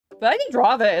But I can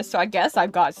draw this, so I guess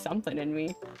I've got something in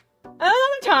me. And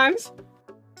other times,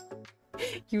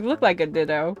 you look like a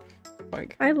ditto.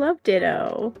 Like, I love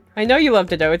Ditto. I know you love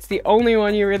Ditto. It's the only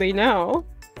one you really know.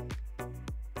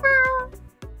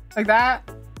 Like that?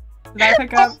 Did that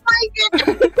pick up? Oh my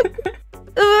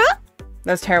goodness.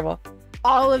 That's terrible.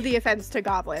 All of the offense to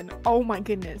Goblin. Oh my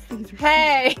goodness. These are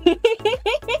Hey!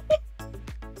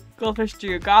 Goldfish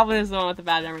Drew. Goblin is the one with the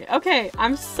bad memory. Okay,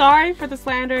 I'm sorry for the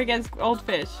slander against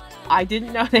Goldfish. I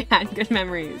didn't know they had good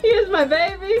memories. He is my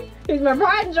baby. He's my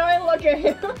pride and joy. Look at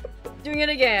him. Doing it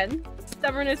again.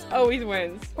 Stubbornness always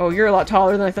wins. Oh, you're a lot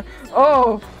taller than I thought.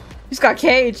 Oh, he's got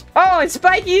cage. Oh, and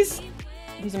spikies.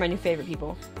 These are my new favorite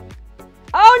people.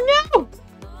 Oh no!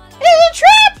 It's a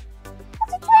trap!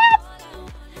 It's a trap!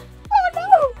 Oh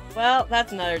no! Well,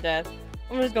 that's another death.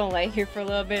 I'm just gonna lay here for a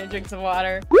little bit and drink some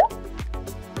water.